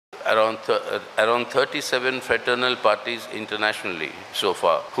around 37 fraternal parties internationally so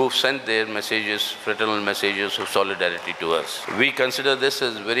far who've sent their messages, fraternal messages of solidarity to us. We consider this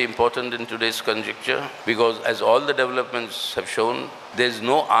as very important in today's conjuncture because, as all the developments have shown, there's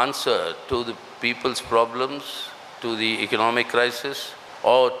no answer to the people's problems, to the economic crisis,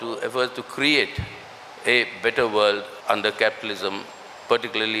 or to efforts to create a better world under capitalism,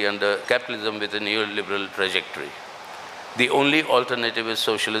 particularly under capitalism with a neoliberal trajectory. The only alternative is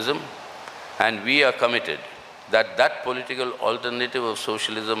socialism, and we are committed that that political alternative of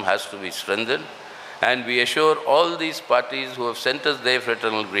socialism has to be strengthened, and we assure all these parties who have sent us their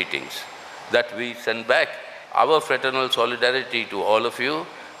fraternal greetings that we send back our fraternal solidarity to all of you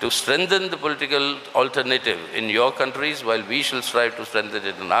to strengthen the political alternative in your countries while we shall strive to strengthen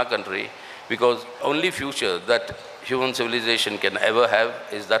it in our country, because only future that human civilization can ever have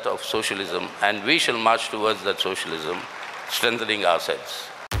is that of socialism, and we shall march towards that socialism, strengthening ourselves.